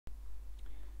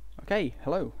Okay,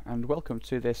 hello and welcome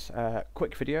to this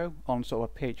quick video on sort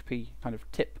of a PHP kind of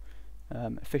tip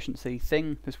efficiency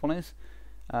thing. This one is.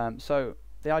 So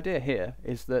the idea here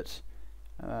is that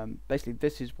basically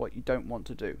this is what you don't want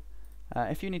to do.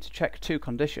 If you need to check two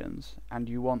conditions and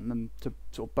you want them to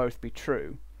sort of both be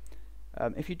true,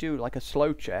 if you do like a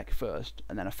slow check first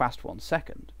and then a fast one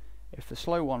second, if the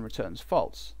slow one returns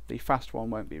false, the fast one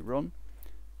won't be run.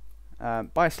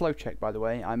 By a slow check, by the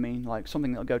way, I mean like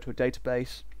something that'll go to a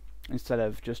database instead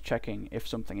of just checking if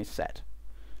something is set.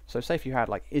 So say if you had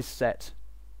like is set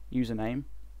username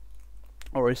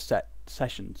or is set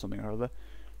session something or other,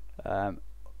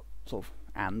 sort of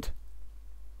and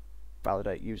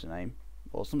validate username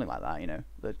or something like that, you know,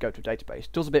 that go to a database,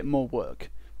 does a bit more work,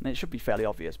 and it should be fairly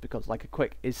obvious because like a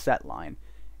quick is set line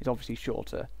is obviously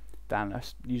shorter than a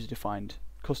user-defined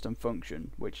custom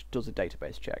function which does a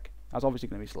database check. That's obviously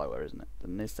going to be slower, isn't it,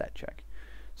 than an is set check.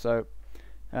 So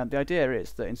the idea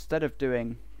is that instead of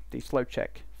doing the slow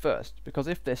check first, because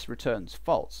if this returns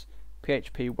false,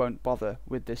 PHP won't bother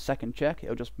with this second check,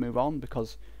 it'll just move on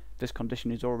because this condition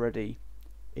is already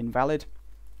invalid.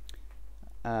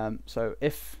 So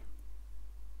if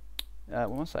what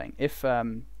am I saying? If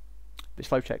the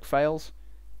slow check fails,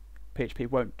 PHP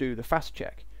won't do the fast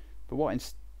check. But what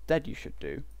instead you should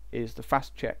do is the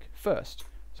fast check first.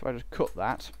 So I just cut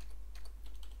that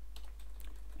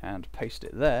and paste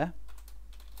it there.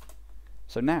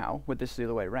 So now, with this the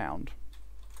other way around,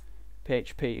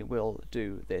 PHP will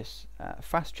do this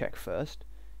fast check first.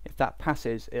 If that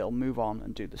passes, it'll move on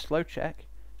and do the slow check,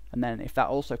 and then if that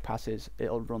also passes,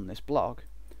 it'll run this block.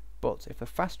 But if the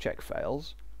fast check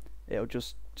fails, it'll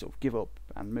just sort of give up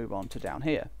and move on to down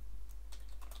here.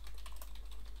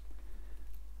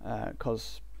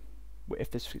 Because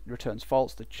if this returns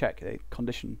false, the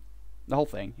condition, the whole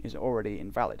thing is already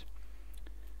invalid.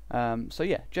 So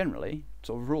yeah, generally,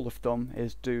 sort of rule of thumb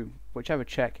is do whichever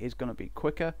check is going to be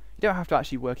quicker. You don't have to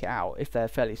actually work it out. If they're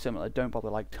fairly similar, don't bother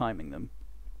like timing them.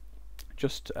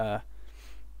 Just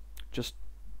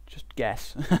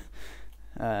guess.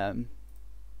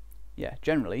 Yeah,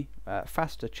 generally,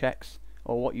 faster checks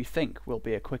or what you think will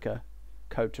be a quicker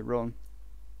code to run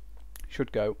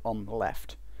should go on the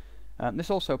left. This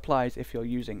also applies if you're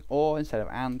using or instead of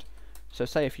and. So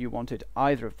say if you wanted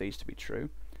either of these to be true,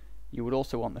 you would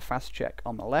also want the fast check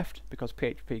on the left because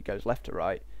PHP goes left to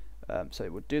right. So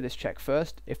it would do this check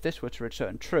first. If this were to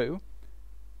return true,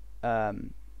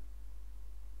 if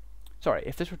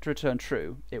this were to return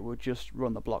true, it would just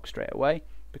run the block straight away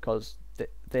because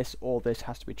this or this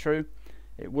has to be true.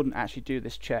 It wouldn't actually do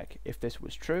this check if this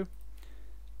was true.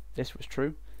 This was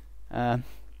true. But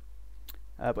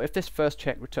if this first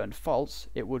check returned false,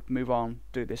 it would move on,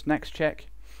 do this next check.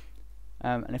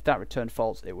 And if that returned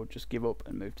false, it would just give up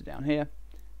and move to down here.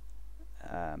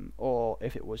 Or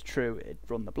if it was true, it'd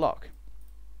run the block.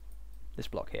 This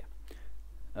block here.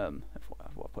 What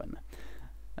I put in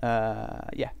there.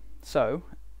 Yeah. So,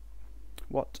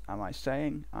 what am I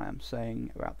saying? I am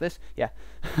saying about this. Yeah.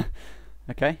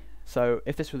 Okay. So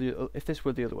if this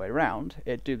were the other way around,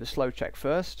 it'd do the slow check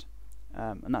first,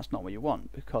 and that's not what you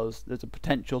want because there's a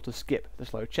potential to skip the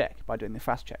slow check by doing the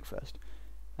fast check first.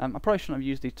 I probably shouldn't have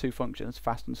used these two functions,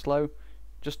 fast and slow.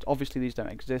 Just obviously these don't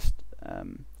exist.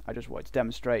 I just wanted to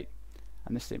demonstrate,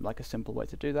 and this seemed like a simple way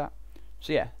to do that.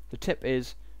 So yeah, the tip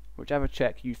is whichever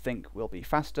check you think will be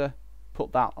faster,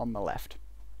 put that on the left.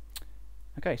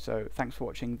 Okay, so thanks for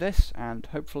watching this, and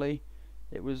hopefully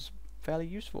it was fairly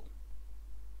useful.